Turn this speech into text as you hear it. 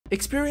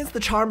Experience the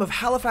charm of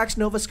Halifax,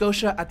 Nova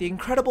Scotia at the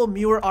incredible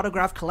Muir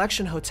Autograph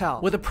Collection Hotel.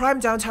 With a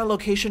prime downtown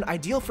location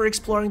ideal for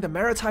exploring the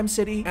maritime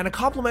city and a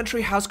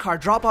complimentary house car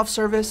drop-off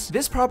service,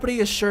 this property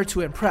is sure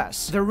to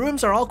impress. Their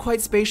rooms are all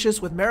quite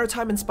spacious with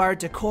maritime-inspired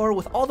decor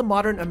with all the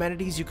modern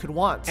amenities you could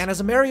want. And as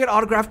a Marriott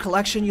Autograph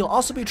Collection, you'll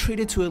also be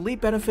treated to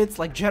elite benefits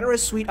like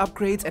generous suite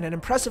upgrades and an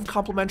impressive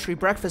complimentary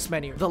breakfast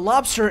menu. The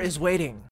lobster is waiting.